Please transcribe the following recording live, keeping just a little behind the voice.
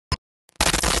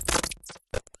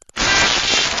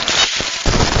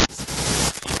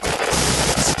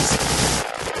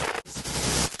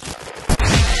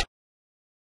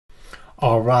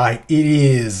All right,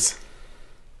 it's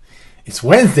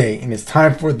Wednesday and it's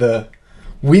time for the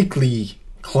weekly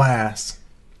class.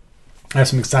 I have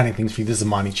some exciting things for you. This is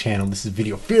Amani Channel. This is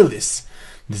Video Fearless.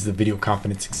 This is the Video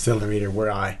Confidence Accelerator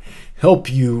where I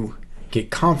help you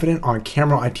get confident on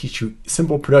camera. I teach you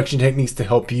simple production techniques to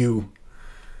help you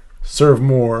serve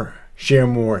more, share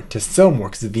more, to sell more,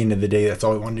 because at the end of the day, that's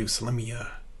all we want to do. So let me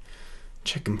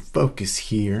check and focus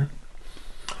here.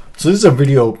 So this is a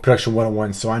video production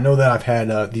 101. So I know that I've had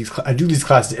I do these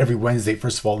classes every Wednesday,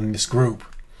 first of all, in this group.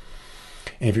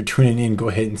 And if you're tuning in, go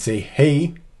ahead and say,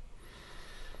 hey.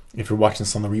 If you're watching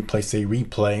this on the replay, say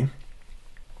replay.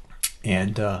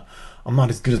 And I'm not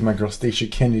as good as my girl, Stacia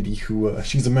Kennedy, who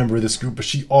she's a member of this group, but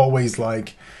she always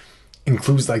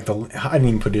includes I didn't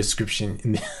even put a description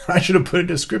in there. I should have put a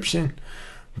description,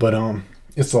 but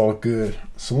it's all good.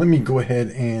 So let me go ahead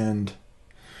and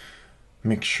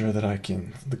make sure that I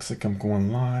can, looks like I'm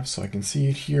going live so I can see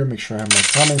it here. Make sure I have my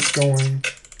comments going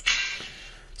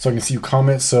so I can see you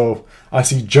comment. So I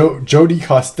see Jody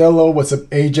Costello. What's up,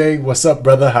 AJ? What's up,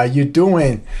 brother? How you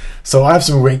doing? So I have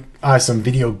some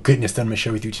video goodness that I'm gonna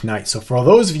share with you tonight. So for all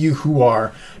those of you who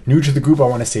are new to the group, I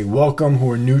want to say welcome.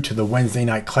 Who are new to the Wednesday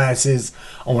night classes,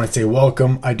 I want to say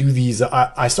welcome. I do these,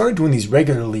 I started doing these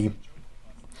regularly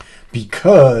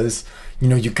because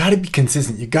you got to be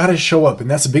consistent. You got to show up. And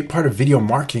that's a big part of video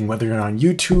marketing, whether you're on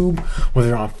YouTube, whether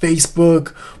you're on Facebook,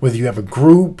 whether you have a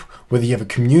group, whether you have a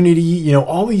community,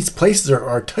 all these places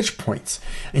are touch points,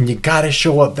 and you got to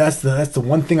show up. That's the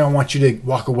one thing I want you to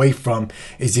walk away from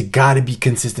is you got to be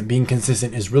consistent. Being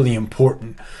consistent is really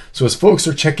important. So as folks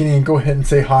are checking in, go ahead and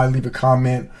say hi, leave a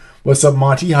comment. What's up,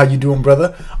 Monty? How you doing,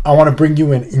 brother? I want to bring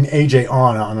you in AJ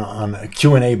on a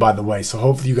Q&A, by the way. So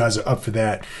hopefully you guys are up for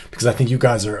that, because I think you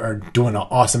guys are doing an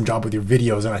awesome job with your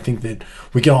videos, and I think that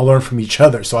we can all learn from each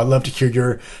other. So I'd love to hear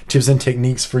your tips and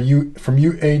techniques from you,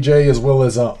 AJ, as well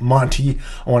as Monty.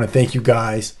 I want to thank you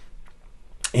guys.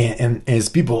 And as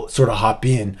people sort of hop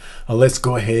in, let's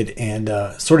go ahead and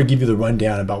sort of give you the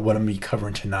rundown about what I'm going to be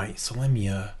covering tonight. So let me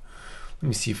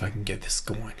see if I can get this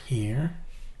going here.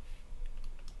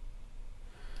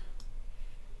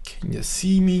 Can you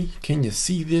see me? Can you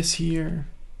see this here?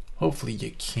 Hopefully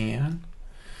you can.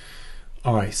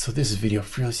 All right, so this is Video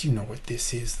Fearless. You know what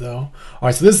this is, though. All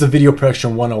right, so this is the Video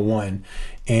Production 101.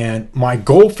 And my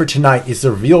goal for tonight is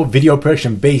to reveal video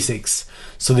production basics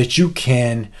so that you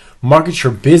can market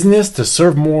your business to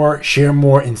serve more, share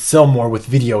more, and sell more with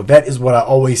video. That is what I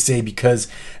always say, because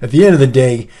at the end of the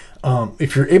day,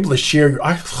 if you're able to share,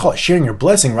 I call it sharing your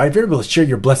blessing, right? If you're able to share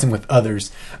your blessing with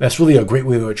others, that's really a great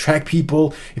way to attract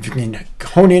people. If you can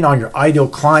hone in on your ideal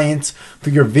clients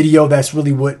for your video, that's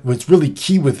really what's really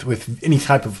key with any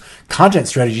type of content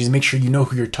strategies. Make sure you know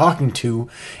who you're talking to,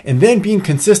 and then being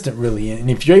consistent, really.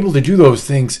 And if you're able to do those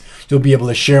things, you'll be able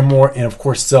to share more and, of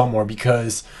course, sell more,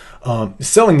 because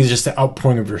selling is just the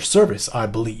outpouring of your service, I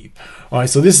believe. All right,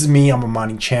 so this is me. I'm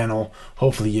Amani Channel.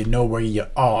 Hopefully you know where you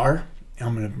are.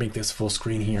 I'm going to make this full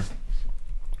screen here.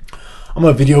 I'm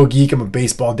a video geek. I'm a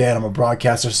baseball dad. I'm a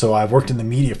broadcaster. So I've worked in the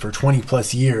media for 20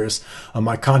 plus years.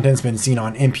 My content's been seen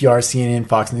on NPR, CNN,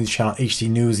 Fox News Channel, HD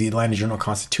News, the Atlanta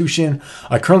Journal-Constitution.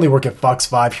 I currently work at Fox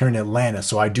 5 here in Atlanta.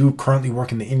 So I do currently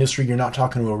work in the industry. You're not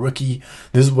talking to a rookie.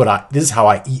 This is how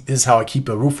I eat. This is how I keep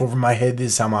a roof over my head.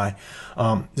 This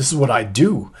is what I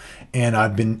do. And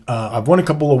I've won a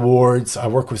couple awards. I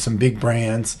work with some big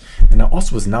brands, and I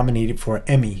also was nominated for an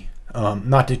Emmy.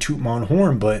 Not to toot my own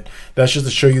horn, but that's just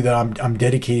to show you that I'm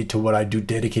dedicated to what I do,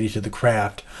 dedicated to the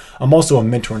craft. I'm also a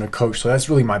mentor and a coach, so that's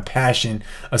really my passion.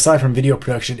 Aside from video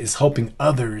production, is helping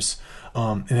others,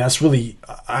 and that's really,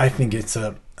 I think it's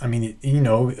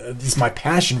it's my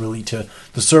passion really to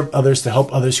serve others, to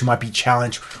help others who might be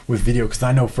challenged with video, because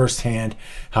I know firsthand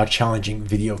how challenging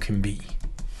video can be.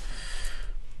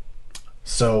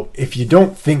 So if you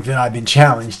don't think that I've been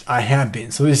challenged, I have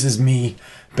been. So this is me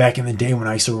back in the day when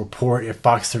I used to report at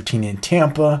Fox 13 in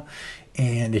Tampa.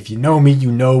 And if you know me,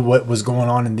 you know what was going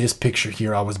on in this picture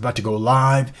here. I was about to go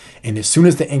live, and as soon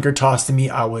as the anchor tossed to me,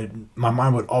 my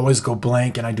mind would always go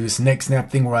blank, and I do this neck snap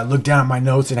thing where I look down at my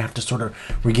notes and have to sort of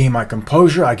regain my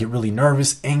composure. I get really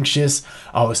nervous, anxious.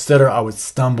 I would stutter, I would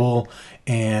stumble.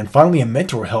 And finally a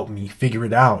mentor helped me figure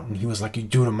it out. And he was like, you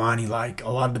do it, Amani, like a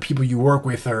lot of the people you work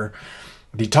with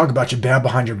they talk about you bad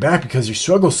behind your back because you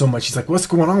struggle so much. He's like, what's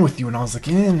going on with you? And I was like,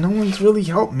 no one's really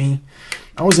helped me.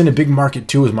 I was in a big market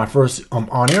too. It was my first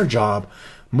on-air job.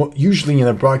 Usually in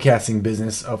the broadcasting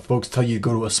business, folks tell you to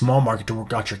go to a small market to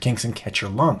work out your kinks and catch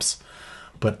your lumps.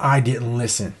 But I didn't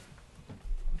listen.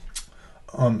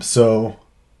 Oh,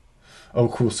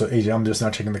 cool. So AJ, I'm just now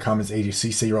checking the comments. AJ, so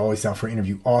you say you're always down for an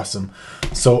interview. Awesome.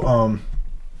 So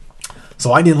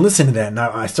So I didn't listen to that.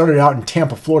 Now I started out in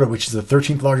Tampa, Florida, which is the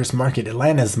 13th largest market.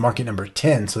 Atlanta is market number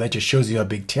 10. So that just shows you how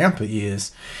big Tampa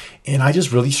is. And I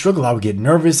just really struggled. I would get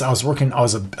nervous. I was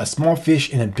a small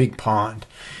fish in a big pond.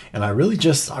 And I really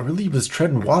was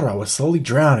treading water. I was slowly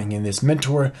drowning. And this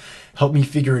mentor helped me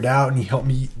figure it out. And he helped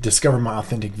me discover my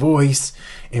authentic voice.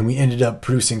 And we ended up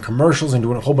producing commercials and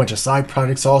doing a whole bunch of side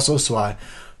projects also. So I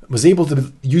was able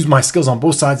to use my skills on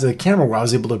both sides of the camera, where I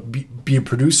was able to be a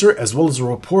producer as well as a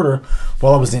reporter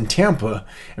while I was in Tampa.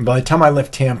 And by the time I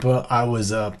left Tampa, I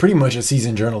was pretty much a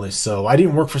seasoned journalist. So I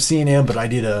didn't work for CNN, but I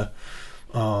did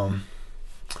I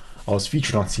was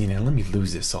featured on CNN. Let me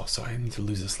lose this also. I need to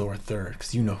lose this lower third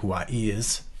because you know who I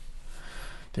is.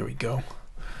 There we go.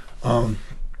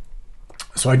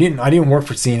 So I didn't work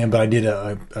for CNN, but I did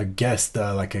a guest,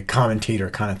 like a commentator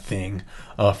kind of thing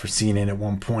for CNN at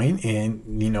one point.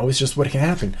 And, you know, it's just what can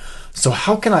happen. So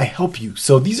how can I help you?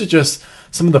 So these are just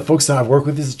some of the folks that I've worked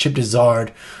with. This is Chip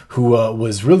Dizard, who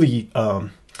was really...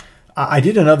 I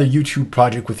did another YouTube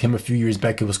project with him a few years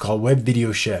back. It was called Web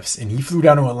Video Chefs. And he flew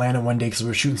down to Atlanta one day because we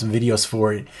were shooting some videos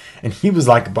for it. And he was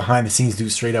like a behind the scenes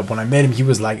dude straight up. When I met him, he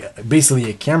was like basically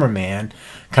a cameraman,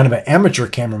 kind of an amateur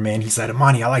cameraman. He said,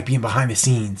 Amani, I like being behind the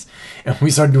scenes. And when we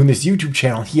started doing this YouTube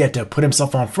channel, he had to put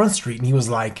himself on Front Street. And he was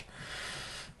like,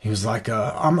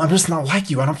 I'm just not like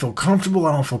you. I don't feel comfortable.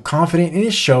 I don't feel confident. And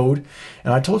it showed.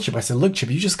 And I told Chip, I said, look, Chip,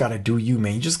 you just got to do you,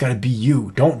 man. You just got to be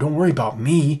you. Don't worry about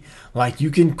me. Like, you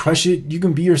can crush it. You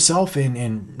can be yourself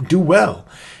and do well.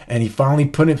 And he finally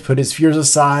put his fears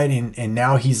aside. And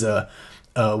now he's a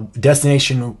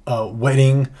destination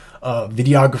wedding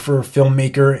videographer,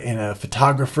 filmmaker, and a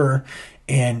photographer.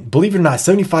 And believe it or not,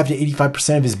 75 to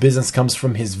 85% of his business comes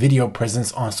from his video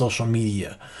presence on social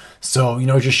media. So, you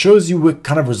know, it just shows you what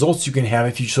kind of results you can have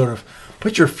if you sort of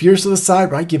put your fears to the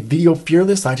side, right? Get video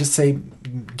fearless. I just say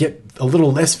get a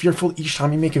little less fearful each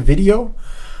time you make a video.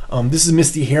 This is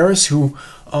Misty Harris, who,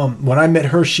 when I met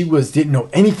her, she didn't know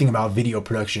anything about video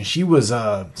production. She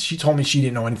told me she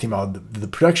didn't know anything about the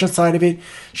production side of it.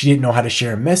 She didn't know how to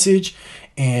share a message.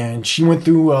 And she went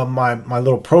through my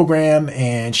little program,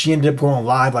 and she ended up going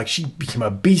live. Like, she became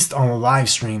a beast on the live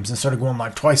streams and started going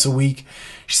live twice a week.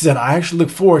 She said, I actually look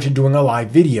forward to doing a live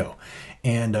video.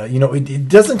 And, you know, it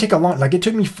doesn't take a long, like, it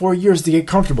took me 4 years to get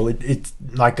comfortable. It's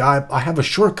like I have a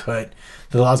shortcut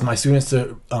that allows my students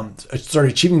to start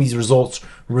achieving these results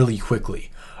really quickly.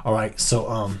 All right. So,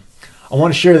 I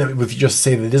want to share that with you, just to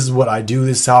say that this is what I do,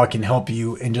 this is how I can help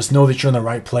you, and just know that you're in the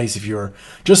right place if you're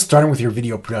just starting with your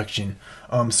video production.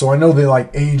 So I know they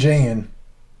like AJ and,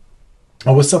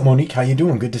 oh, what's up, Monique? How you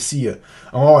doing? Good to see you.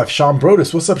 Oh, I have Sean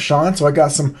Brodus. What's up, Sean? So I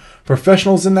got some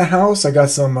professionals in the house. I got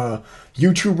some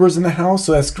YouTubers in the house,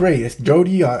 so that's great. It's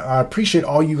Jody. I appreciate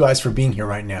all you guys for being here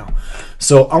right now.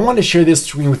 So I want to share this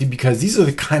screen with you because these are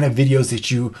the kind of videos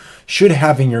that you should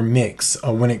have in your mix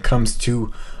when it comes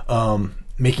to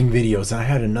making videos. And I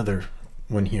had another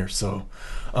one here. So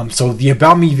the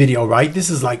About Me video, right? This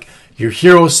is like your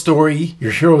hero's story,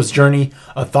 your hero's journey,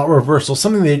 a thought reversal,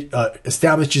 something that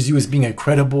establishes you as being a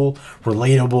credible,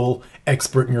 relatable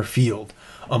expert in your field.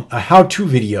 A how-to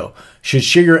video should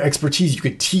share your expertise. You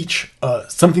could teach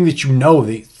something that you know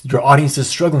that your audience is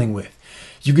struggling with.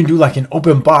 You can do like an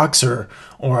open box or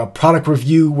a product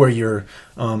review where you're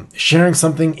sharing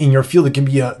something in your field. It can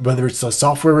be whether it's a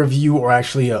software review or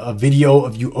actually a video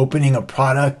of you opening a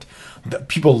product.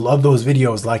 People love those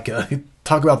videos. Like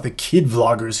talk about the kid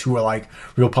vloggers who are like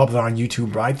real popular on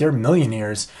YouTube, right? They're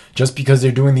millionaires just because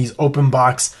they're doing these open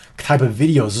box type of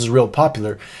videos. This is real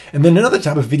popular. And then another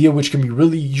type of video which can be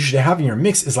really, you should have in your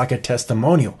mix is like a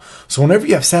testimonial. So whenever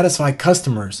you have satisfied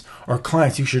customers or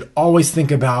clients, you should always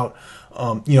think about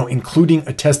including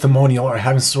a testimonial or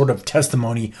having sort of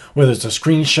testimony, whether it's a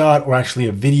screenshot or actually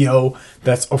a video.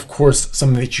 That's, of course,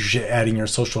 something that you should add in your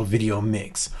social video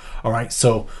mix. All right.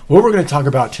 So what we're going to talk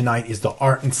about tonight is the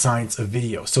art and science of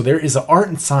video. So there is an art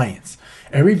and science.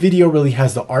 Every video really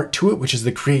has the art to it, which is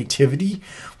the creativity,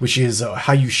 which is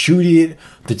how you shoot it,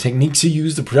 the techniques you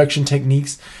use, the production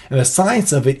techniques, and the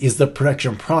science of it is the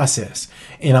production process.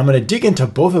 And I'm going to dig into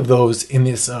both of those in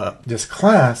this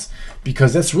class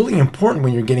because that's really important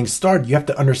when you're getting started. You have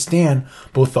to understand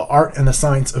both the art and the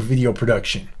science of video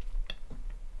production.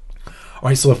 All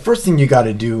right, so the first thing you got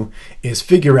to do is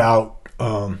figure out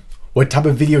what type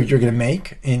of video you're going to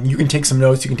make. And you can take some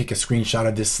notes. You can take a screenshot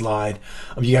of this slide.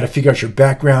 You got to figure out your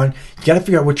background. You got to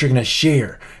figure out what you're going to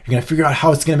share. You're going to figure out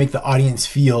how it's going to make the audience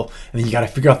feel. And then you got to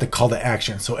figure out the call to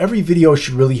action. So every video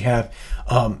should really have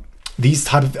these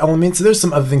type of elements. There's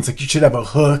some other things, like you should have a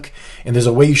hook, and there's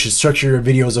a way you should structure your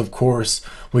videos, of course,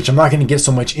 which I'm not going to get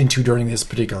so much into during this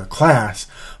particular class.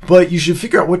 but you should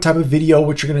figure out what type of video,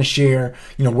 what you're going to share,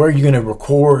 where you're going to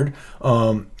record,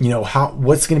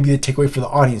 what's going to be the takeaway for the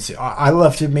audience. I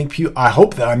love to make people, I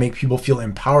hope that I make people feel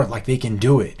empowered, like they can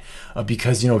do it.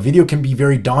 Because video can be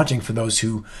very daunting for those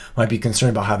who might be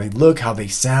concerned about how they look, how they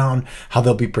sound, how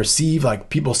they'll be perceived. Like,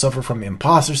 people suffer from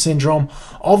imposter syndrome,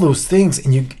 all those things,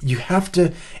 and you have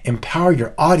to empower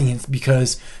your audience,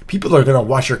 because people are going to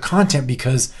watch your content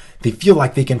because they feel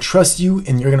like they can trust you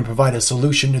and you're going to provide a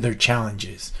solution to their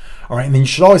challenges. All right, and then you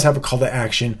should always have a call to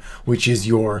action, which is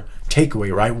your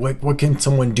takeaway, right? What can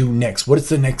someone do next? What is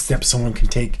the next step someone can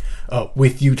take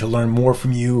with you to learn more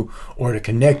from you, or to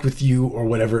connect with you, or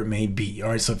whatever it may be?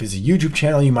 All right, so if it's a YouTube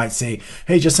channel, you might say,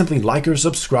 hey, just simply like or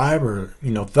subscribe, or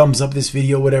thumbs up this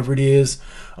video, whatever it is.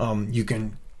 You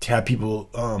can have people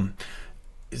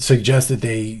suggest that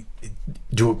they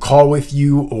do a call with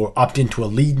you, or opt into a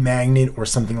lead magnet, or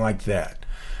something like that.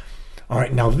 All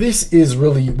right, now this is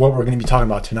really what we're going to be talking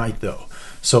about tonight, though.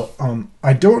 So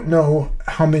I don't know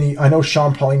how many, I know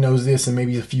Sean probably knows this, and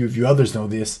maybe a few of you others know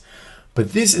this,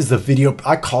 but this is the video,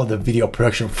 I call it the video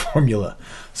production formula.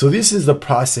 So this is the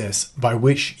process by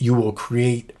which you will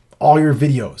create all your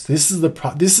videos. This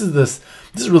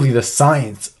is really the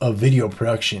science of video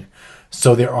production.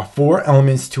 So there are 4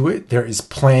 elements to it. There is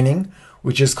planning,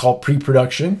 which is called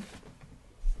pre-production.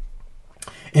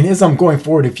 And as I'm going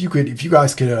forward, if you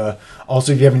guys could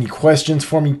also, if you have any questions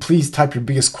for me, please type your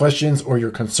biggest questions, or your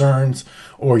concerns,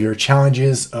 or your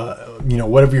challenges,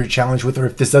 whatever you're challenged with, or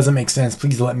if this doesn't make sense,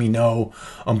 please let me know.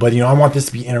 But I want this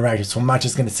to be interactive, so I'm not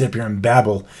just going to sit up here and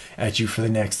babble at you for the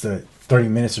next 30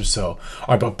 minutes or so. All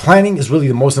right, but planning is really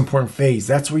the most important phase.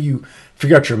 That's where you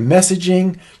figure out your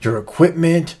messaging, your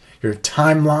equipment, your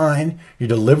timeline, your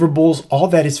deliverables. All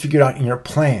that is figured out in your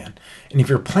plan. And if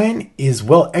your plan is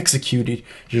well executed,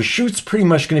 your shoot's pretty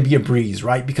much going to be a breeze,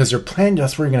 right? Because your plan,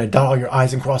 that's where you're going to dot all your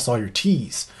I's and cross all your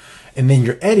T's. And then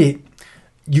your edit,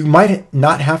 you might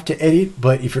not have to edit,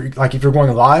 but if you're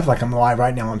going live, like I'm live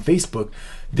right now on Facebook,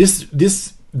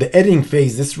 the editing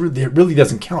phase, it really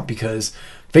doesn't count, because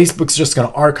Facebook's just going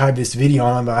to archive this video,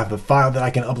 and I'm going to have a file that I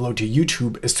can upload to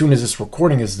YouTube as soon as this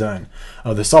recording is done.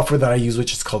 The software that I use,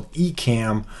 which is called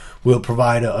Ecamm, will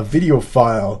provide a video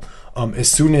file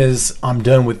as soon as I'm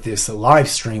done with this live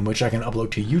stream, which I can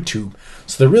upload to YouTube.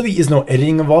 So there really is no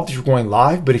editing involved if you're going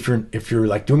live. But if you're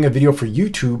like doing a video for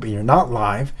YouTube and you're not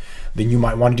live, then you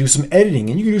might want to do some editing.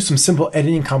 And you can do some simple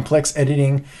editing, complex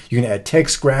editing. You can add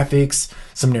text, graphics,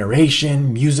 some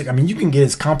narration, music. I mean, you can get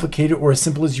as complicated or as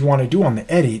simple as you want to do on the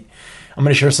edit. I'm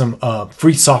going to share some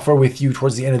free software with you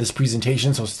towards the end of this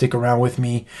presentation, so stick around with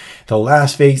me. The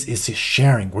last phase is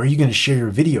sharing. Where are you going to share your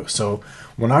video? So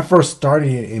when I first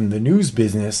started in the news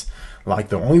business, like,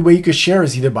 the only way you could share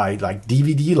is either by like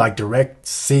DVD, like direct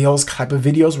sales type of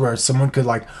videos, where someone could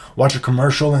like watch a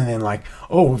commercial and then like,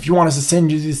 oh, if you want us to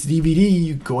send you this DVD,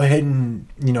 you go ahead and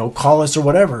call us or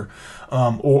whatever.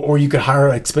 Or you could hire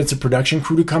an expensive production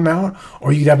crew to come out,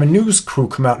 or you could have a news crew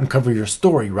come out and cover your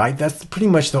story, right? That's pretty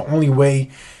much the only way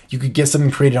you could get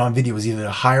something created on video, is either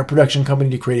to hire a production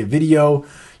company to create a video.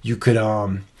 You could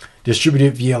distribute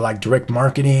it via like direct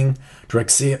marketing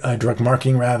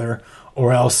rather,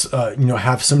 or else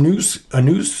have some news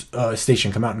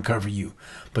station come out and cover you.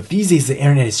 But these days the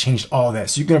internet has changed all of that.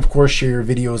 So you can of course share your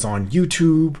videos on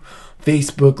YouTube,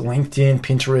 Facebook, LinkedIn,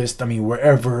 Pinterest,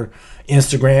 wherever,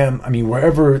 Instagram,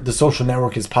 wherever the social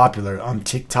network is popular, on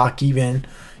TikTok even,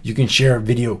 you can share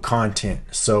video content.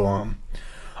 So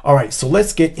all right, so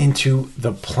let's get into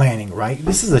the planning, right?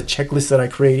 This is a checklist that I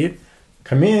created.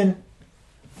 Come in.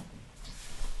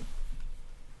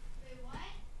 Wait, what?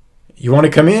 You want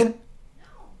to come in? No.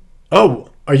 Oh,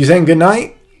 are you saying good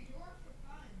night?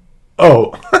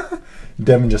 Oh,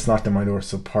 Devin just knocked on my door,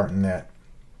 so pardon that.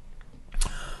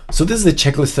 So this is a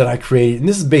checklist that I created, and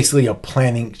this is basically a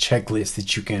planning checklist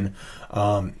that you can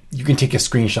take a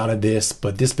screenshot of this,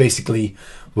 but this basically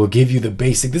will give you the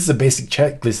basic. This is a basic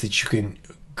checklist that you can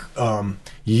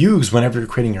use whenever you're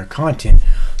creating your content.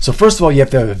 So first of all, you have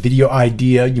to have a video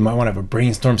idea. You might want to have a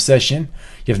brainstorm session.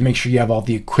 You have to make sure you have all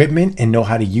the equipment and know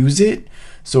how to use it.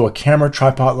 So a camera,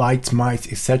 tripod, lights,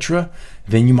 mics, etc.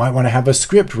 Then you might want to have a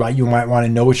script, right? You might want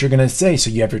to know what you're going to say.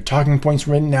 So you have your talking points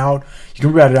written out. You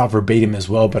can write it out verbatim as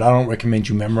well, but I don't recommend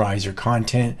you memorize your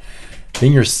content.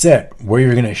 Then you're set where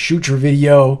you're going to shoot your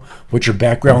video, what your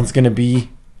background is going to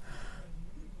be,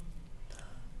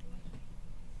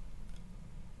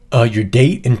 your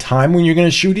date and time when you're going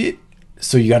to shoot it.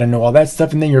 So you got to know all that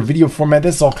stuff. And then your video format,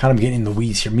 that's all kind of getting in the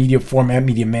weeds here. Media format,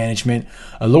 media management,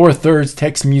 lower thirds,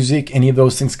 text, music, any of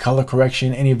those things, color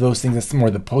correction, any of those things. That's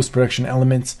more the post-production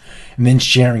elements. And then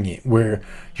sharing it, where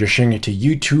you're sharing it to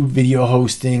YouTube, video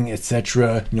hosting,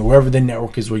 etc. Wherever the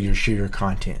network is where you share your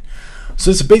content. So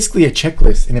it's basically a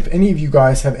checklist. And if any of you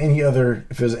guys have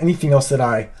if there's anything else that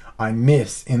I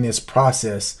miss in this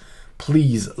process,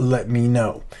 please let me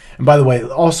know. And by the way,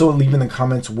 also leave in the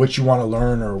comments what you want to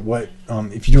learn, or what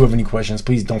if you do have any questions,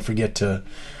 please don't forget to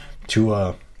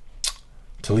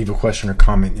leave a question or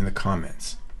comment in the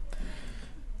comments.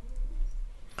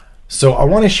 So I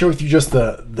want to share with you just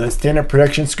the standard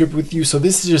production script with you. So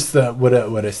this is just what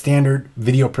a standard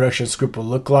video production script will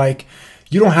look like.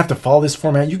 You don't have to follow this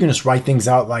format. You can just write things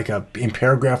out like in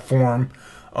paragraph form.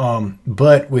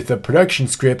 But with a production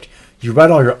script, you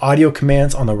write all your audio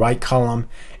commands on the right column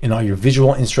and all your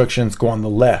visual instructions go on the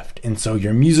left. And so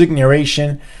your music,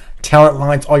 narration, talent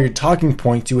lines, all your talking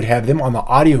points, you would have them on the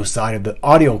audio side of the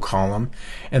audio column.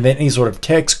 And then any sort of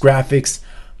text, graphics,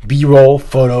 B-roll,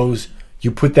 photos, you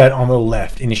put that on the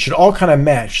left. And it should all kind of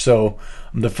match. So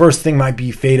the first thing might be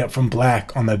fade up from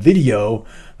black on the video.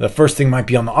 The first thing might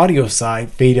be on the audio side,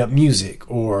 fade up music,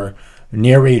 or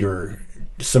narrator,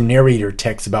 some narrator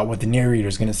text about what the narrator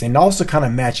is going to say, and also kind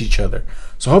of match each other.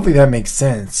 So hopefully that makes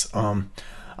sense. You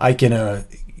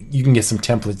can get some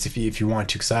templates if you want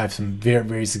to, because I have some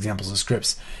various examples of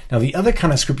scripts. Now the other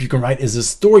kind of script you can write is a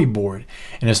storyboard,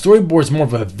 and a storyboard is more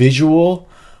of a visual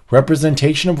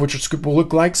representation of what your script will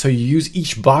look like. So you use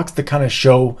each box to kind of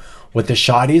show what the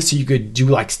shot is. So you could do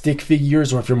like stick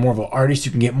figures, or if you're more of an artist,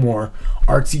 you can get more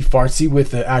artsy fartsy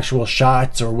with the actual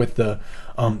shots, or with the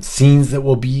scenes that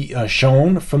will be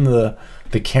shown from the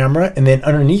camera. And then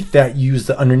underneath that, use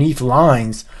the underneath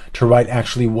lines to write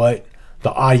actually what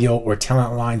the audio or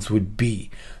talent lines would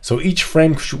be. So each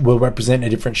frame will represent a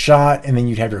different shot, and then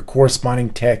you'd have your corresponding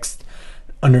text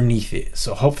underneath it.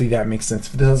 So hopefully that makes sense.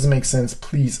 If it doesn't make sense,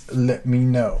 please let me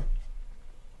know.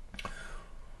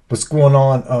 What's going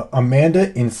on?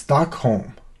 Amanda in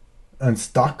Stockholm.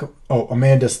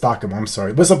 Amanda Stockholm. I'm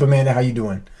sorry. What's up, Amanda? How you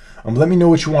doing? Let me know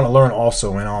what you want to learn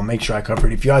also, and I'll make sure I cover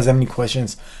it. If you guys have any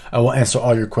questions, I will answer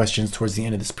all your questions towards the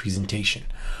end of this presentation.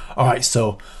 All right,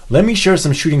 so let me share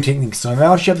some shooting techniques. So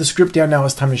now that you have the script down, now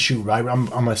it's time to shoot, right?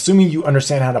 I'm assuming you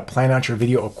understand how to plan out your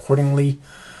video accordingly.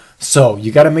 So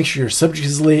you got to make sure your subject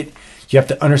is lit. You have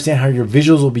to understand how your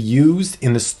visuals will be used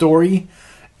in the story.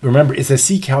 Remember, it's a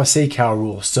see cow, say cow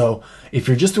rule. So if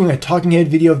you're just doing a talking head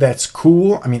video, that's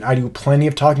cool. I mean, I do plenty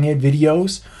of talking head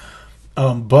videos.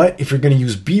 But if you're going to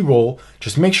use B-roll,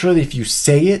 just make sure that if you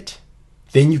say it,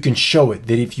 then you can show it.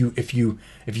 That if you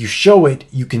show it,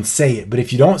 you can say it. But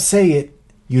if you don't say it,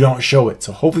 you don't show it.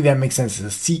 So hopefully that makes sense. It's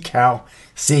a see cow,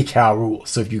 say cow rule.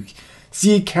 So if you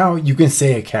see a cow, you can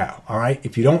say a cow. All right.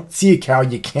 If you don't see a cow,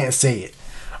 you can't say it.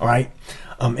 All right.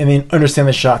 And then understand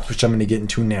the shots, which I'm going to get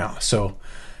into now. So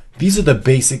these are the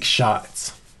basic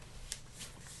shots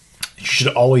you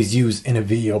should always use in a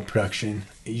video production.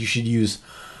 You should use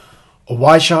a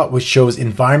wide shot, which shows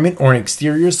environment or an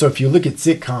exterior. So if you look at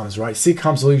sitcoms, right?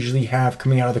 Sitcoms will usually have,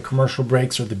 coming out of the commercial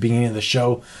breaks or at the beginning of the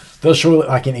show, they'll show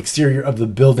like an exterior of the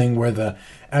building where the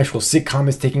actual sitcom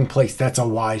is taking place. That's a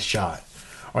wide shot.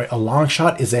 All right, a long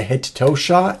shot is a head-to-toe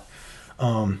shot.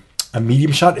 A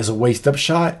medium shot is a waist-up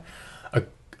shot.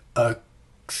 A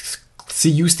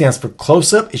CU stands for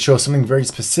close-up. It shows something very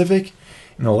specific.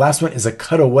 And the last one is a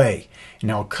cutaway.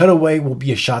 Now, a cutaway will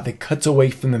be a shot that cuts away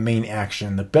from the main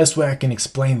action. The best way I can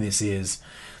explain this is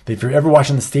that if you're ever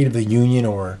watching the State of the Union,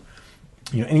 or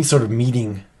any sort of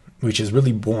meeting, which is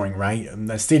really boring, right?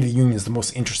 The State of the Union is the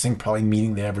most interesting probably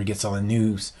meeting that ever gets on the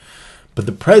news. But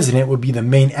the president would be the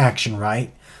main action,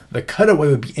 right? The cutaway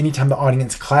would be anytime the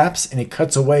audience claps and it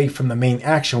cuts away from the main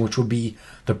action, which would be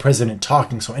the president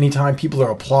talking. So anytime people are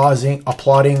applauding,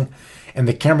 and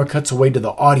the camera cuts away to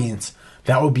the audience,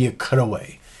 that would be a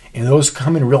cutaway. And those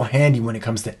come in real handy when it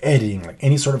comes to editing, like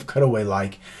any sort of cutaway.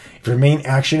 Like if your main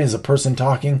action is a person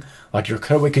talking, like your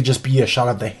cutaway could just be a shot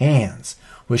of the hands,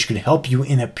 which could help you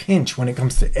in a pinch when it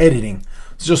comes to editing.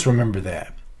 So just remember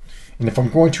that. And if I'm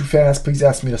going too fast, please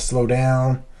ask me to slow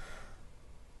down,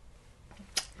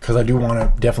 because I do want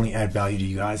to definitely add value to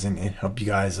you guys and help you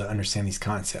guys understand these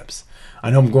concepts. I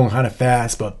know I'm going kind of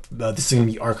fast, but this is going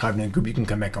to be archived in a group. You can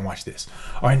come back and watch this.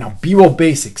 All right, now B-roll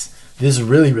basics. This is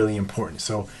really, really important.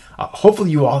 So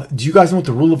hopefully do you guys know what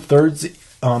the rule of thirds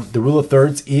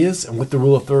is, and what the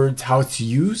rule of thirds, how it's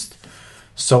used?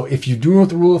 So if you do know what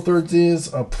the rule of thirds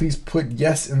is, please put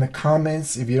yes in the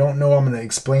comments. If you don't know, I'm going to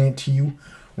explain it to you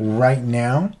right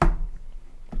now.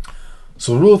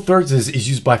 So the rule of thirds is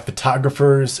used by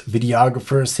photographers,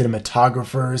 videographers,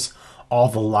 cinematographers, all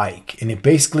the like. And it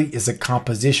basically is a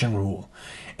composition rule.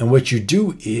 And what you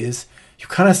do is you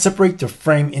kind of separate the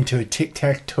frame into a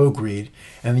tic-tac-toe grid,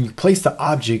 and then you place the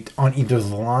object on either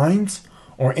the lines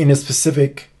or in a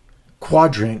specific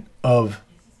quadrant of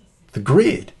the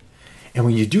grid. And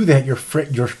when you do that, your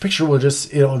picture will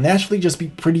it'll naturally just be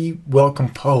pretty well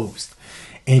composed.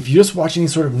 And if you're just watching any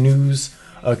sort of news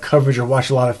coverage or watch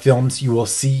a lot of films, you will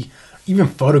see even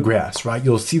photographs, right?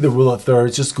 You'll see the rule of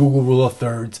thirds. Just Google rule of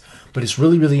thirds. But it's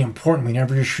really, really important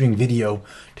whenever you're shooting video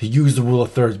to use the rule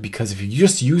of thirds, because if you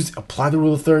just apply the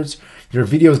rule of thirds, your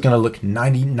video is going to look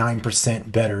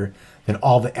 99% better than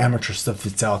all the amateur stuff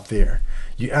that's out there.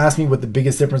 You ask me what the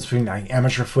biggest difference between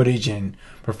amateur footage and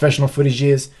professional footage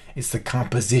is. It's the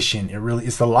composition.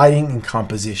 It's the lighting and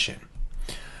composition.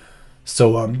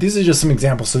 So these are just some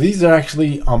examples. So these are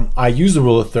actually, I use the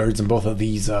rule of thirds in both of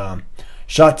these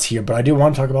shots here, but I do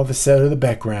want to talk about the set or the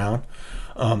background.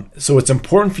 So it's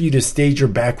important for you to stage your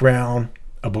background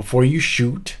before you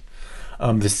shoot.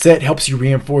 The set helps you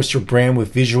reinforce your brand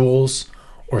with visuals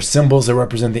or symbols that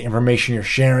represent the information you're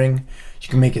sharing. You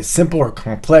can make it simple or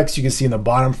complex. You can see in the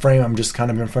bottom frame, I'm just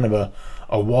kind of in front of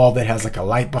a wall that has like a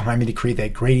light behind me to create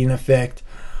that gradient effect.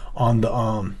 On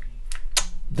the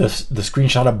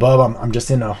screenshot above, I'm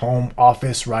just in a home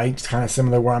office, right? It's kind of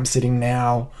similar where I'm sitting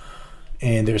now.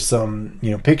 And there's some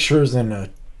pictures, and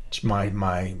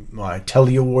my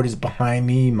Telly Award is behind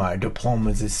me, my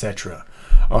diplomas, etc.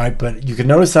 All right, but you can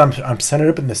notice I'm centered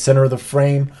up in the center of the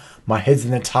frame. My head's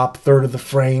in the top third of the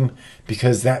frame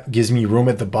because that gives me room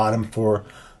at the bottom for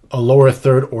a lower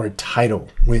third or a title,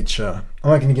 which I'm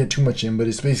not going to get too much in, but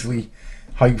it's basically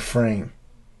how you frame.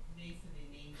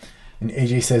 And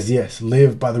AJ says, yes,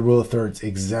 live by the rule of thirds.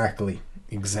 Exactly.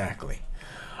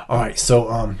 All right,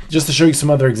 so just to show you some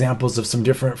other examples of some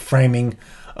different framing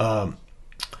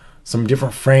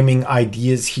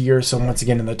ideas here. So once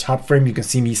again, in the top frame, you can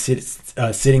see me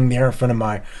sitting there in front of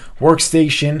my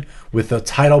workstation with a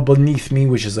title beneath me,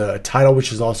 which is a title,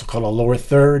 which is also called a lower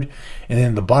third. And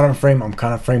then the bottom frame, I'm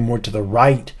kind of framed more to the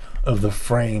right of the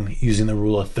frame using the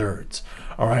rule of thirds.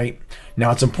 All right.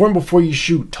 Now, it's important before you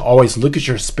shoot to always look at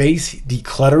your space,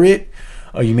 declutter it.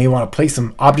 You may want to place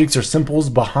some objects or symbols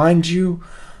behind you.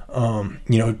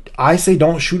 I say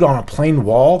don't shoot on a plain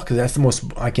wall, because that's the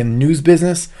most, like in news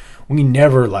business, we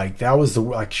never that was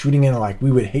the shooting in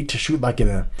we would hate to shoot in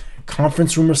a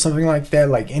conference room or something like that.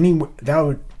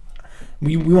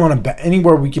 We want to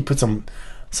anywhere we could put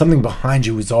something behind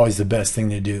you is always the best thing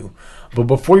to do. But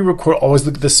before you record, always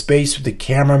look at the space with the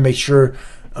camera. Make sure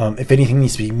if anything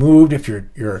needs to be moved, if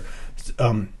your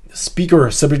speaker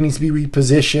or subject needs to be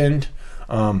repositioned.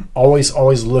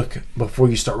 Always look before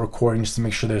you start recording, just to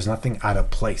make sure there's nothing out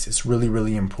of place. It's really,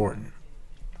 really important.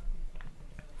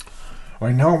 All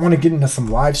right, now I want to get into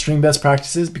some live stream best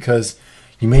practices, because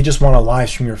you may just want to live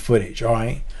stream your footage. All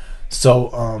right,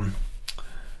 so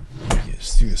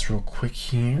let's do this real quick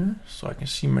here so I can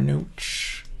see my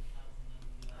notes.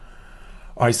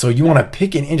 All right, so you want to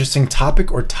pick an interesting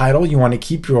topic or title. You want to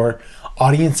keep your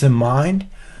audience in mind.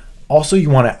 Also,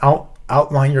 you want to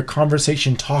outline your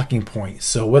conversation talking points.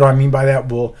 So what do I mean by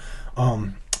that? Well,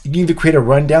 you can either create a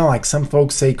rundown, like some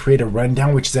folks say create a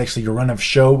rundown, which is actually your run of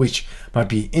show, which might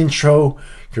be intro,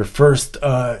 your first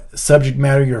subject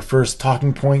matter, your first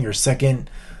talking point, your second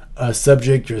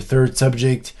subject, your third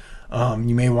subject.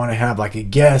 You may want to have a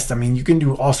guest. I mean, you can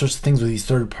do all sorts of things with these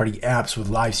third-party apps with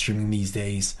live streaming these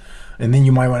days. And then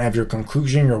you might want to have your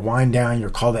conclusion, your wind down,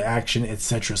 your call to action,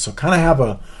 etc. So kind of have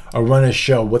a run of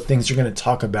show, what things you're going to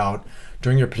talk about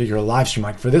during your particular live stream.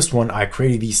 Like for this one, I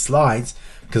created these slides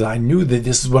because I knew that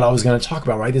this is what I was going to talk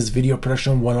about, right? This is video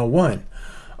production 101.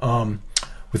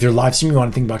 With your live stream, you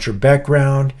want to think about your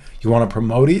background. You want to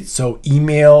promote it. So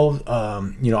email,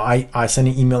 I sent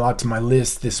an email out to my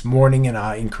list this morning, and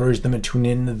I encourage them to tune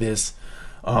into this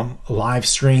live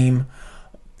stream.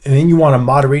 And then you want to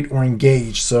moderate or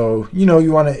engage. So,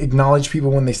 you want to acknowledge people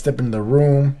when they step into the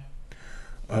room.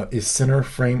 Is center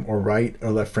frame or right or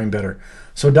left frame better?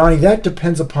 So, Donnie, that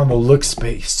depends upon the look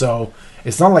space. So,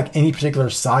 it's not like any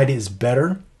particular side is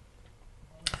better.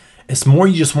 It's more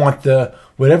you just want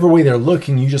whatever way they're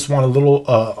looking, you just want a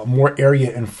little more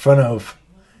area in front of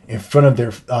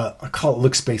their, I call it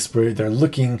look space, where they're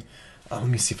looking. Let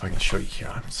me see if I can show you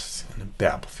here. I'm just going to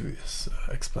babble through this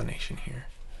explanation here.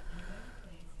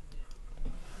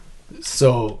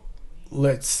 So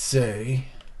let's say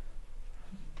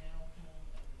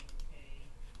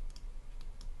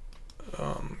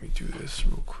let me do this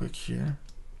real quick here.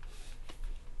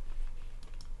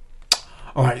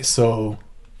 All right, so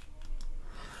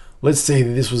let's say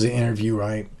that this was an interview,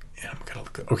 right? And I'm gonna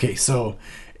look. Okay, so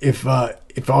if I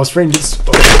was framed this,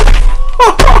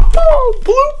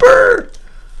 Blooper!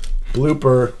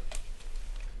 Blooper.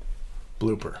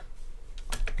 Blooper.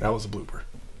 That was a blooper.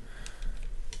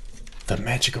 The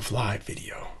magic of live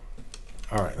video.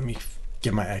 All right, let me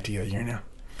get my act together here now.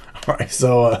 All right,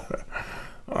 so, all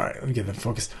right, let me get the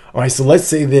focus. All right, so let's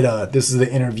say that this is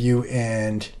the interview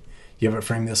and you have it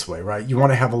framed this way, right? You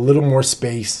want to have a little more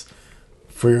space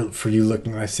for you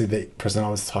looking. I say the person I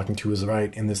was talking to was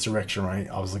right in this direction, right?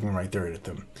 I was looking right there at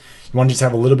them. You want to just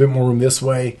have a little bit more room this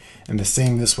way, and the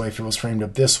same this way. If it was framed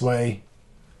up this way,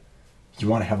 you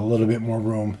want to have a little bit more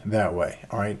room that way.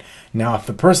 All right. Now, if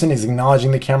the person is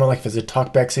acknowledging the camera, like if it's a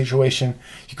talkback situation,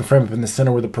 you can frame it up in the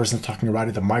center where the person's talking right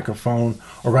at the microphone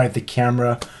or right at the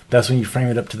camera. That's when you frame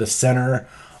it up to the center.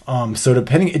 So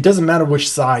depending, it doesn't matter which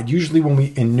side. Usually when we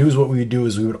in news, what we would do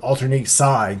is we would alternate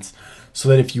sides so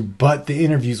that if you butt the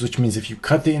interviews, which means if you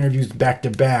cut the interviews back to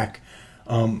back,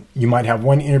 you might have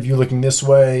one interview looking this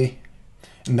way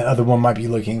and the other one might be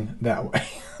looking that way.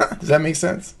 Does that make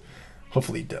sense?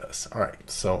 Hopefully it does. All right.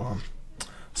 So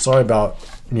sorry about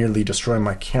nearly destroying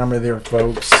my camera there,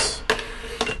 folks.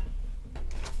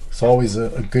 It's always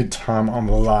a good time on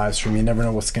the live stream. You never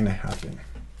know what's going to happen.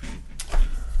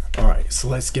 All right, so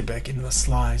let's get back into the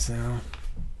slides now.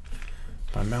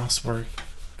 My mouse work.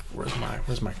 Where's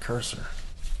my cursor?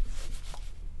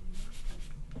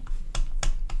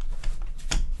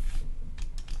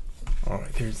 All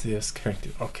right, there's this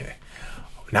connected. Okay,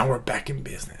 now we're back in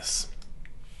business.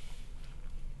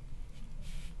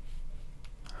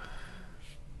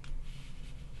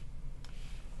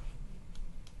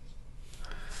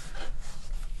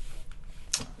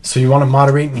 So you want to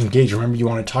moderate and engage. Remember, you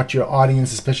want to talk to your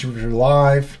audience, especially if you're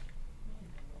live.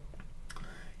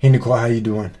 Hey, Nicole, how you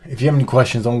doing? If you have any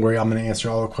questions, don't worry. I'm going to answer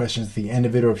all the questions at the end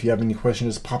of it. Or if you have any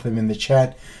questions, just pop them in the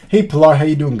chat. Hey, Pilar, how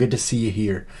you doing? Good to see you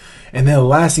here. And then the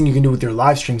last thing you can do with your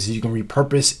live streams is you can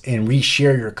repurpose and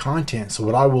reshare your content. So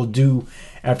what I will do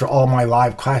after all my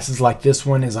live classes like this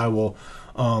one is I will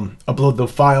upload the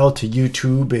file to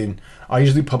YouTube, and I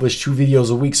usually publish 2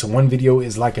 videos a week. So one video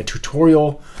is like a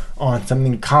tutorial on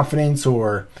something confidence,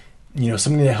 or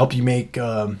something to help you make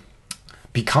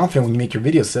be confident when you make your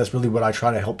videos. So that's really what I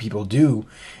try to help people do.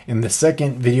 And the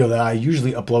second video that I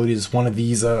usually upload is one of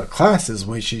these classes,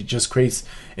 which it just creates.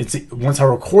 Once I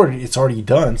record it, it's already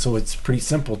done, so it's pretty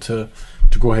simple to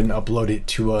go ahead and upload it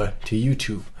to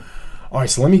YouTube. All right,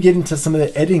 so let me get into some of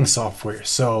the editing software.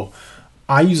 So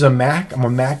I use a Mac. I'm a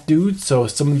Mac dude, so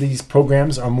some of these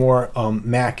programs are more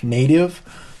Mac native.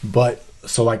 But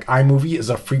so like iMovie is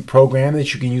a free program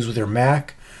that you can use with your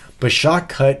Mac. But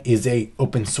Shotcut is a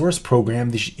open source program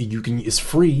that is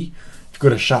free. If you go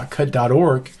to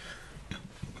shotcut.org,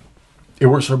 it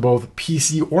works for both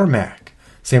PC or Mac.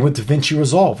 Same with DaVinci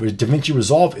Resolve. DaVinci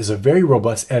Resolve is a very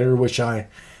robust editor, which I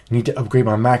need to upgrade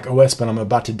my Mac OS, but I'm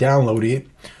about to download it.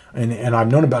 And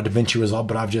I've known about DaVinci Resolve,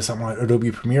 but I'm an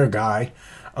Adobe Premiere guy.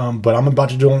 But I'm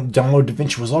about to download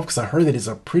DaVinci Resolve because I heard that it's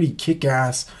a pretty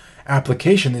kick-ass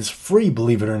application. It's free,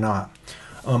 believe it or not.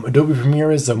 Adobe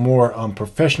Premiere is a more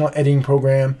professional editing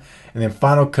program, and then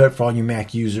Final Cut for all you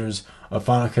Mac users.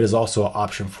 Final Cut is also an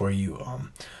option for you.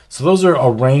 So those are a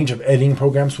range of editing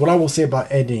programs. What I will say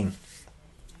about editing,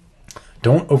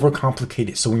 don't overcomplicate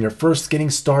it. So when you're first getting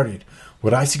started,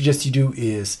 what I suggest you do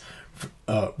is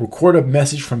record a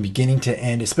message from beginning to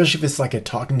end, especially if it's like a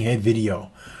talking head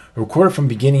video. Record it from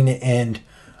beginning to end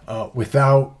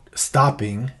without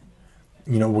stopping.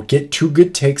 We'll get 2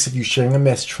 good takes if you're sharing a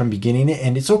message from beginning to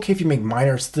end. It's okay if you make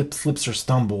minor slips or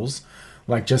stumbles.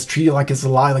 Like, just treat it like it's a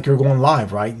live, like you're going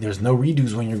live, right? There's no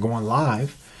redos when you're going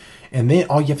live. And then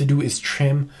all you have to do is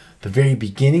trim the very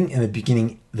beginning and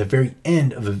the very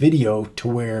end of the video to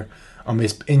where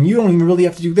and you don't even really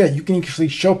have to do that. You can actually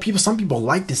show people. Some people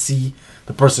like to see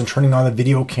the person turning on the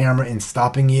video camera and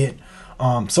stopping it.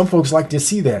 Some folks like to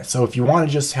see that. So if you want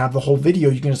to just have the whole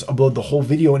video, you can just upload the whole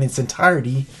video in its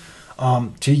entirety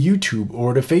to YouTube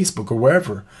or to Facebook or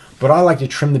wherever. But I like to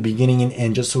trim the beginning and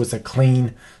end just so it's a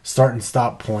clean start and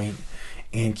stop point,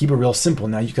 and keep it real simple.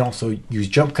 Now you can also use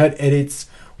jump cut edits,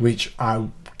 which I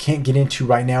can't get into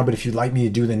right now, but if you'd like me to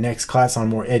do the next class on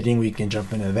more editing, we can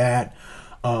jump into that.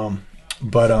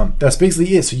 But that's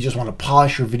basically it. So you just want to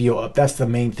polish your video up. That's the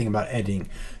main thing about editing.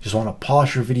 You just want to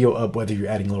polish your video up, whether you're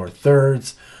adding lower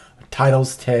thirds,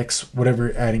 titles, text, whatever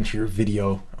you're adding to your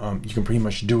video. You can pretty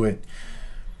much do it.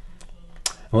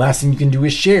 The last thing you can do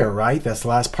is share, right? That's the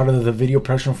last part of the video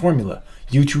production formula.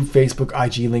 YouTube, Facebook,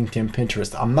 IG, LinkedIn,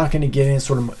 Pinterest. I'm not going to get into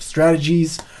sort of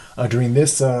strategies during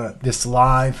this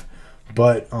live,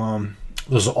 but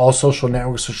those are all social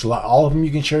networks, all of them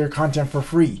you can share your content for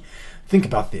free. Think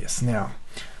about this. Now,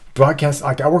 broadcast,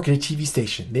 like I work at a TV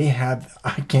station. They have,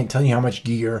 I can't tell you how much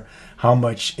gear, how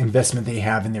much investment they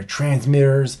have in their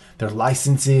transmitters, their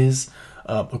licenses.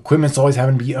 Equipment's always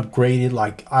having to be upgraded.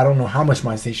 Like, I don't know how much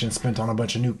my station spent on a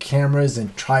bunch of new cameras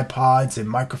and tripods and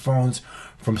microphones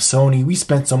from Sony. We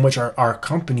spent so much, our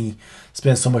company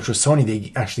spent so much with Sony,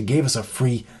 they actually gave us a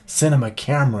free cinema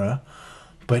camera.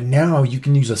 But now you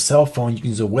can use a cell phone, you can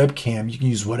use a webcam, you can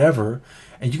use whatever,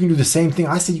 and you can do the same thing.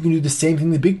 I said you can do the same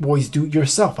thing the big boys do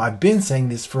yourself. I've been saying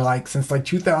this for since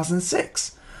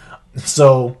 2006.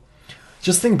 So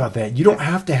just think about that. You don't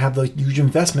have to have the huge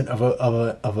investment of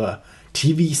a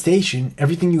TV station.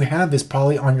 Everything you have is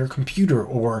probably on your computer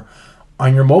or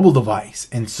on your mobile device.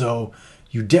 And so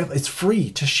it's free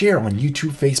to share on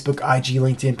YouTube, Facebook, IG,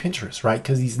 LinkedIn, Pinterest, right?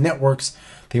 Because these networks,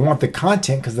 they want the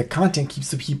content because the content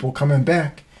keeps the people coming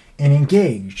back and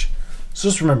engaged. So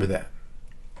just remember that.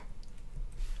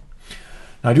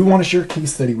 Now, I do want to share a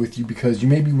case study with you because you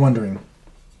may be wondering,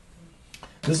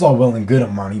 this is all well and good,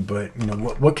 Amani, but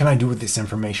what can I do with this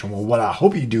information? Well, what I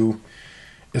hope you do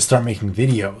is start making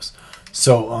videos.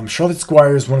 So Charlotte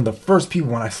Squire is one of the first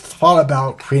people when I thought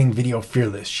about creating Video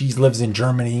Fearless. She lives in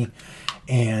Germany,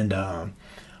 and when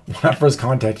I first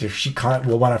contacted her,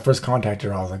 when I first contacted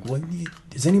her, I was like, well,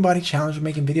 is anybody challenged with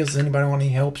making videos? Does anybody want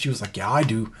any help? She was like, yeah, I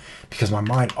do, because my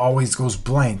mind always goes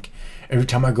blank every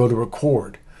time I go to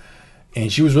record.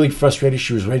 And she was really frustrated.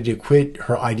 She was ready to quit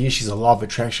her idea. She's a law of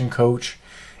attraction coach.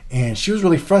 And she was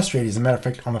really frustrated. As a matter of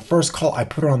fact, on the first call, I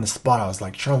put her on the spot. I was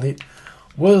like, Charlotte,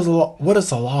 what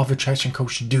does a law of attraction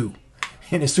coach do?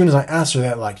 And as soon as I asked her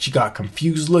that, she got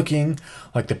confused looking.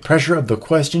 The pressure of the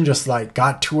question just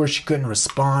got to her. She couldn't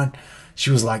respond.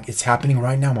 She was like, it's happening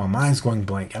right now. My mind's going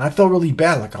blank. And I felt really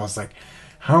bad. I was like,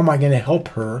 how am I going to help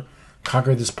her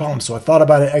conquer this problem? So I thought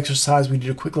about an exercise. We did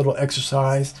a quick little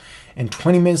exercise. And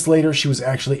 20 minutes later, she was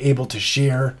actually able to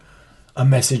share a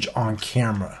message on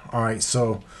camera. All right,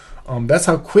 so that's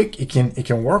how quick it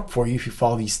can work for you if you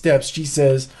follow these steps. She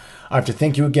says, I have to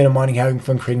thank you again, Amani, having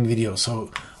fun creating videos.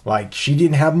 So she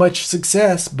didn't have much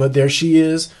success, but there she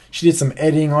is. She did some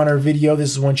editing on her video.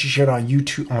 This is one she shared on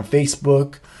YouTube, on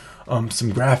Facebook.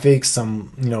 Some graphics,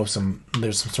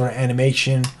 there's some sort of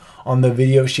animation on the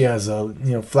video. She has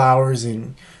flowers,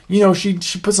 and she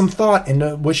put some thought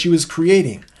into what she was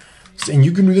creating. And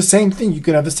you can do the same thing. You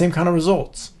can have the same kind of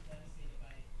results.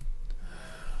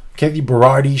 Kathy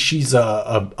Berardi, she's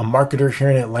a marketer here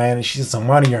in Atlanta. She says,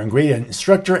 Amani, you're a great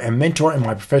instructor and mentor in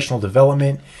my professional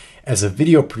development as a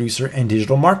video producer and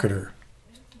digital marketer.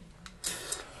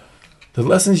 The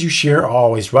lessons you share are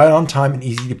always right on time and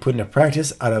easy to put into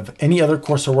practice. Out of any other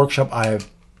course or workshop I have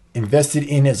invested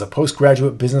in as a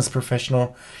postgraduate business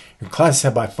professional, your classes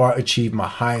have by far achieved my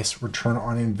highest return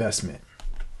on investment.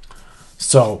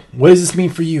 So what does this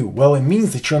mean for you? Well, it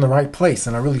means that you're in the right place,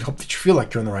 and I really hope that you feel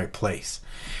like you're in the right place.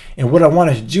 And what I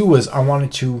wanted to do was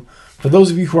for those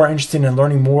of you who are interested in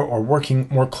learning more or working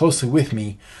more closely with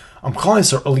me, I'm calling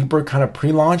this an early bird kind of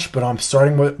pre-launch, but I'm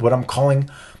starting with what I'm calling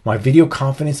my Video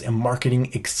Confidence and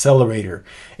Marketing Accelerator.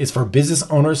 It's for business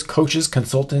owners, coaches,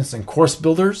 consultants, and course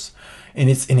builders. And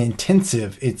it's an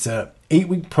intensive, it's a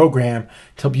 8-week program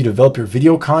to help you develop your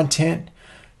video content,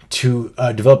 to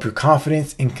develop your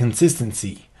confidence and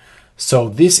consistency. So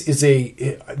this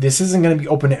isn't going to be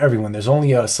open to everyone. There's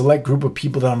only a select group of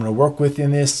people that I'm going to work with in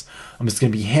this. It's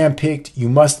going to be handpicked. You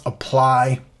must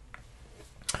apply.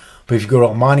 But if you go to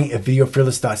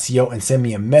amani@videofearless.co and send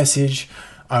me a message,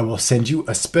 I will send you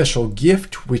a special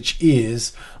gift, which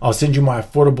is I'll send you my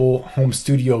affordable home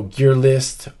studio gear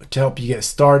list to help you get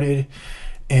started.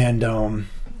 And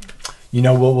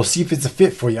we'll see if it's a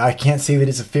fit for you. I can't say that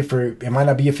it's a fit for, it might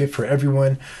not be a fit for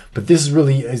everyone, but this is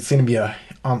really, it's going to be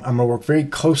I'm going to work very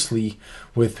closely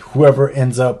with whoever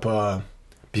ends up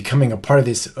becoming a part of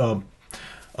this.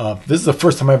 This is the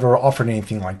first time I've ever offered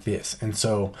anything like this. And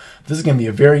so this is going to be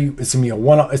it's going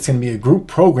to be a group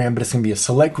program, but it's going to be a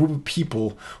select group of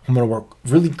people who I'm going to work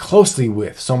really closely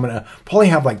with. So I'm going to probably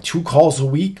have 2 calls a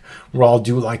week where I'll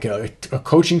do a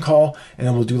coaching call, and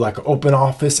then we'll do an open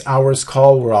office hours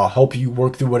call where I'll help you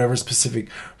work through whatever specific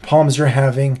problems you're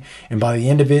having. And by the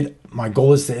end of it, my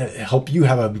goal is to help you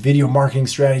have a video marketing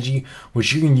strategy,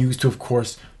 which you can use to, of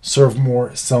course, serve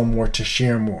more, sell more, to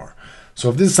share more. So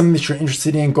if this is something that you're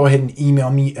interested in, go ahead and email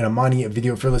me at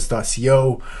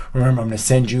amani@videofearless.co. Remember, I'm going to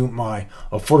send you my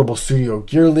affordable studio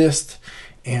gear list.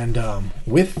 And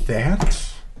with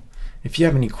that, if you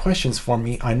have any questions for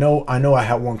me, I know I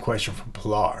have one question from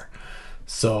Pilar.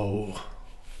 So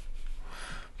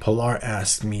Pilar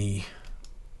asked me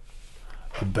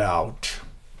about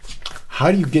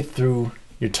how do you get through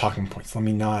your talking points. Let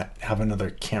me not have another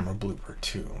camera blooper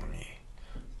too. Let me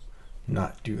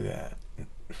not do that.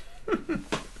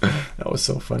 That was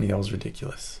so funny. That was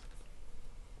ridiculous.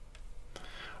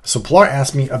 So Pilar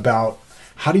asked me about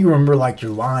how do you remember like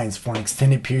your lines for an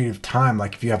extended period of time?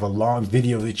 Like if you have a long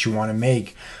video that you want to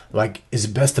make, like is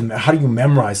it best to, how do you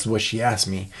memorize, is what she asked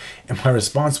me. And my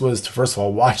response was to first of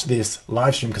all watch this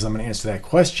live stream because I'm going to answer that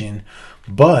question.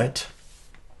 But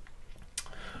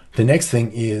the next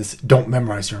thing is don't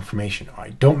memorize your information. All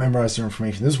right, don't memorize your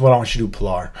information. This is what I want you to do,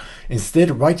 Pilar.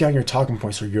 Instead, write down your talking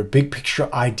points or your big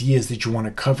picture ideas that you want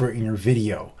to cover in your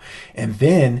video. And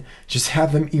then just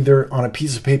have them either on a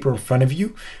piece of paper in front of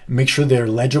you. Make sure they're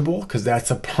legible, because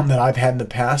that's a problem that I've had in the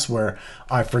past where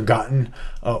I've forgotten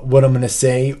what I'm going to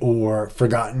say, or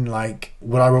forgotten like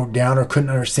what I wrote down, or couldn't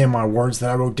understand my words that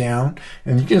I wrote down.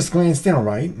 And you can just glance down,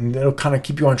 right? And it'll kind of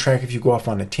keep you on track if you go off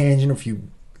on a tangent, or if you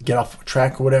get off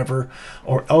track or whatever.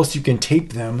 Or else you can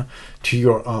tape them to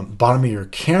your bottom of your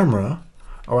camera.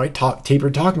 All right, tape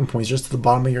your talking points just to the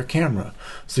bottom of your camera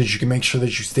so that you can make sure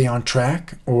that you stay on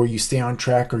track, or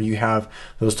you have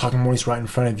those talking points right in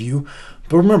front of you.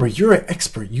 But remember, you're an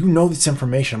expert. You know this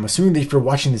information. I'm assuming that if you're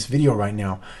watching this video right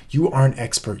now, you are an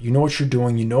expert. You know what you're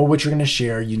doing. You know what you're going to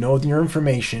share. You know your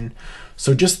information.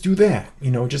 So just do that.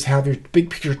 You know, just have your big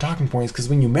picture talking points, because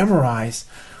when you memorize,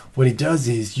 what it does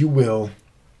is you will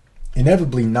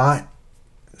inevitably not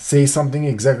say something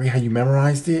exactly how you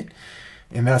memorized it,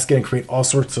 and that's going to create all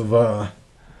sorts of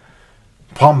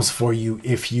problems for you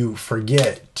if you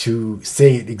forget to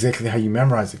say it exactly how you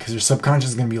memorize it, because your subconscious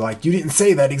is going to be like, you didn't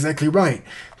say that exactly right.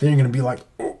 Then you're going to be like,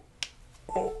 oh,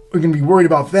 you're going to be worried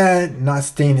about that, not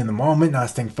staying in the moment, not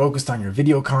staying focused on your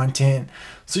video content.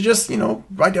 So just, you know,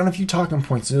 write down a few talking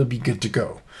points and it'll be good to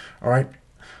go. All right.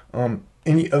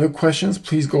 Any other questions,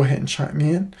 please go ahead and chime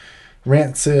in.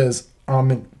 Rant says,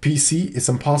 in PC, it's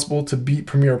impossible to beat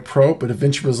Premiere Pro, but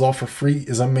DaVinci Resolve for free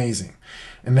is amazing.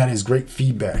 And that is great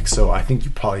feedback. So I think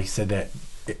you probably said that,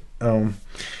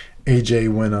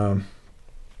 AJ, when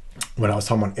I was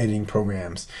talking about editing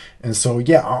programs. And so,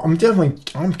 yeah, I'm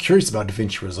curious about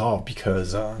DaVinci Resolve,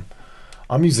 because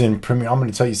I'm using Premiere. I'm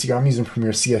going to tell you, see, I'm using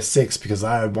Premiere CS6 because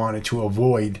I wanted to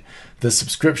avoid the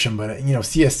subscription. But, you know,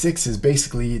 CS6 is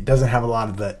basically, it doesn't have a lot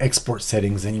of the export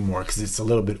settings anymore because it's a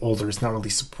little bit older. It's not really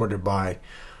supported by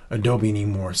Adobe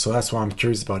anymore. So that's why I'm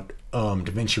curious about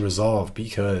DaVinci Resolve,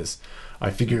 because I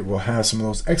figure it will have some of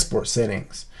those export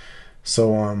settings.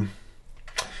 So,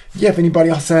 yeah, if anybody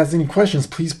else has any questions,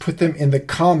 please put them in the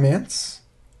comments.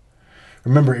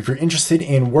 Remember, if you're interested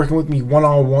in working with me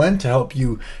one-on-one to help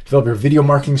you develop your video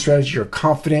marketing strategy, your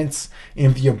confidence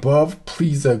in the above,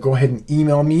 please go ahead and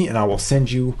email me and I will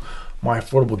send you my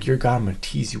affordable gear guide. I'm going to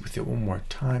tease you with it one more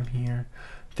time here.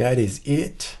 That is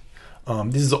it.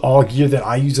 This is all gear that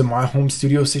I use in my home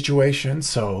studio situation,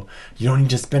 so you don't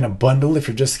need to spend a bundle if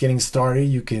you're just getting started.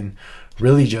 You can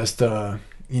really just, you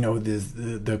know,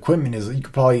 the equipment is, you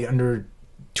could probably under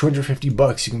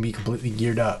 $250 you can be completely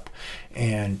geared up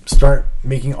and start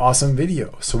making awesome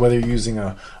videos. So whether you're using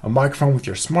a microphone with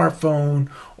your smartphone,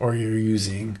 or you're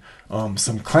using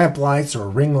some clamp lights or a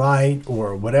ring light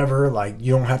or whatever, like,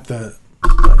 you don't have to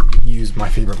use my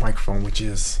favorite microphone, which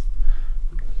is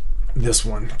this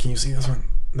one. Can you see this one?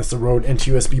 That's the Rode NT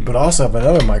USB. But I also have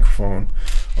another microphone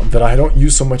that I don't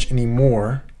use so much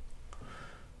anymore.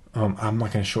 I'm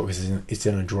not going to show it because it's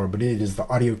in a drawer, but it is the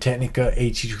Audio Technica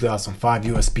AT2005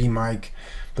 USB mic.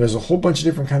 There's a whole bunch of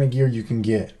different kind of gear you can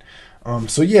get.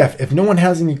 So yeah, if no one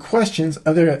has any questions,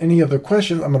 any other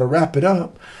questions, I'm going to wrap it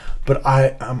up. But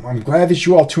I'm glad that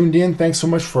you all tuned in. Thanks so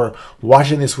much for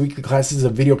watching this weekly class. This is a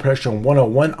video production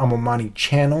 101 on Amani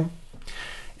Channel.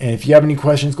 And if you have any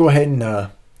questions, go ahead and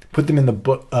put them in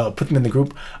the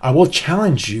group. I will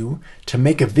challenge you to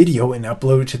make a video and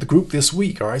upload it to the group this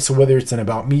week. All right. So whether it's an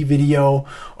about me video,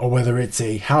 or whether it's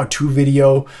a how-to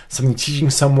video, something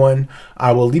teaching someone,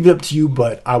 I will leave it up to you.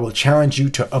 But I will challenge you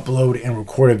to upload and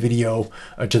record a video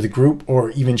to the group,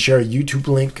 or even share a YouTube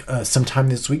link sometime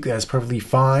this week. That's perfectly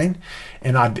fine.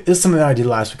 And this is something that I did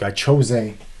last week. I chose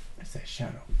what's that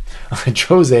shadow? I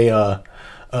chose a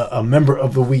member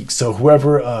of the week. So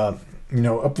whoever you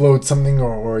know, upload something,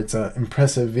 or it's an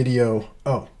impressive video.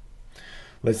 Oh,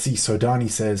 let's see. So Donnie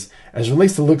says, as it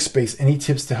relates to look space, any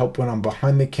tips to help when I'm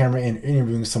behind the camera and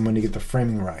interviewing someone to get the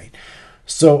framing right?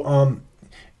 So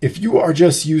if you are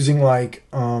just using like,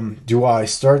 do I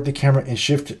start the camera and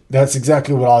shift? That's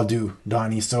exactly what I'll do,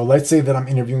 Donnie. So let's say that I'm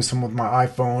interviewing someone with my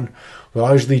iPhone. What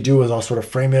I usually do is I'll sort of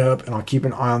frame it up and I'll keep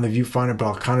an eye on the viewfinder, but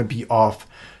I'll kind of be off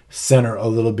center a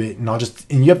little bit, and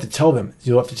you have to tell them.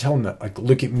 You'll have to tell them that, like,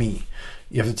 look at me.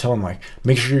 You have to tell them, like,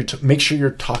 make sure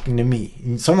you're talking to me.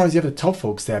 And sometimes you have to tell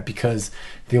folks that because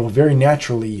they will very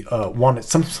naturally want it.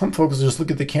 Some folks just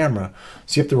look at the camera,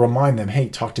 so you have to remind them, hey,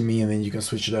 talk to me, and then you can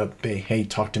switch it up. Hey,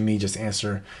 talk to me, just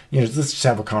answer. Let's just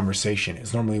have a conversation.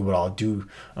 It's normally what I'll do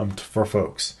for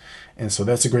folks, and so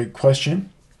that's a great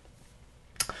question.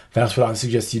 That's what I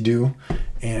suggest you do.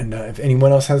 And if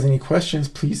anyone else has any questions,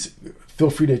 please feel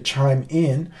free to chime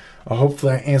in.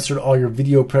 Hopefully I answered all your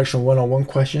video production one-on-one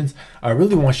questions. I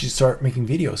really want you to start making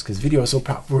videos because video is so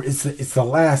powerful. It's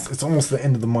almost the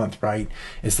end of the month, right?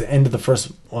 It's the end of the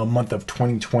first month of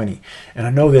 2020. And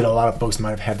I know that a lot of folks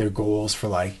might have had their goals for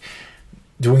like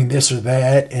doing this or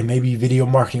that, and maybe video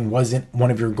marketing wasn't one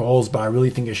of your goals, but I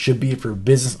really think it should be. For a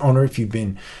business owner, if you've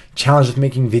been challenged with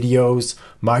making videos,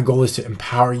 my goal is to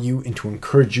empower you and to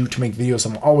encourage you to make videos.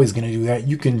 I'm always going to do that.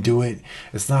 You can do it.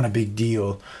 It's not a big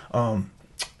deal.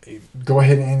 Go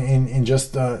ahead and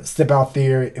just step out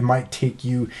there. It might take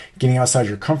you getting outside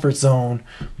your comfort zone,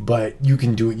 but you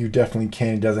can do it. You definitely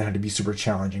can. It doesn't have to be super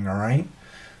challenging, all right?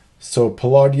 So,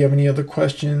 Pilar, do you have any other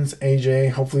questions?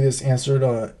 AJ, hopefully this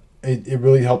answered. It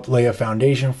really helped lay a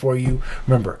foundation for you.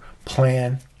 Remember,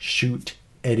 plan, shoot,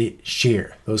 edit,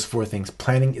 share. Those 4 things.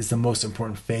 Planning is the most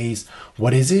important phase.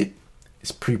 What is it?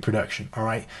 It's pre-production. All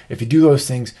right. If you do those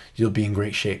things, you'll be in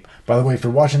great shape. By the way, if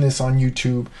you're watching this on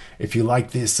YouTube, if you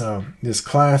like this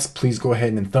class, please go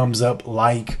ahead and thumbs up,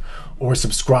 like, or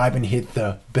subscribe and hit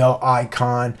the bell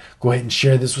icon. Go ahead and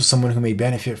share this with someone who may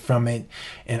benefit from it.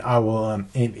 And I will,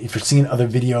 if you're seeing other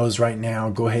videos right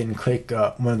now, go ahead and click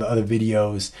one of the other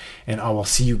videos, and I will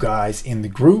see you guys in the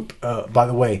group. By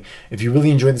the way, if you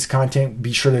really enjoy this content,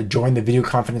 be sure to join the Video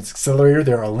Confidence Accelerator.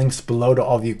 There are links below to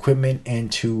all the equipment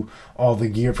and to all the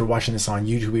gear. If you're watching this on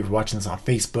YouTube, if you're watching this on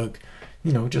Facebook,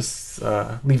 just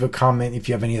leave a comment if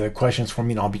you have any other questions for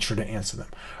me, and I'll be sure to answer them.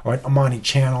 All right, Amani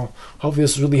Channel. Hopefully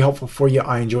this is really helpful for you.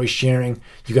 I enjoy sharing.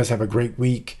 You guys have a great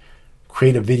week.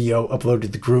 Create a video, upload to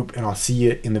the group, and I'll see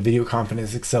you in the Video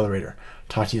Confidence Accelerator.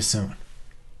 Talk to you soon.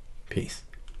 Peace.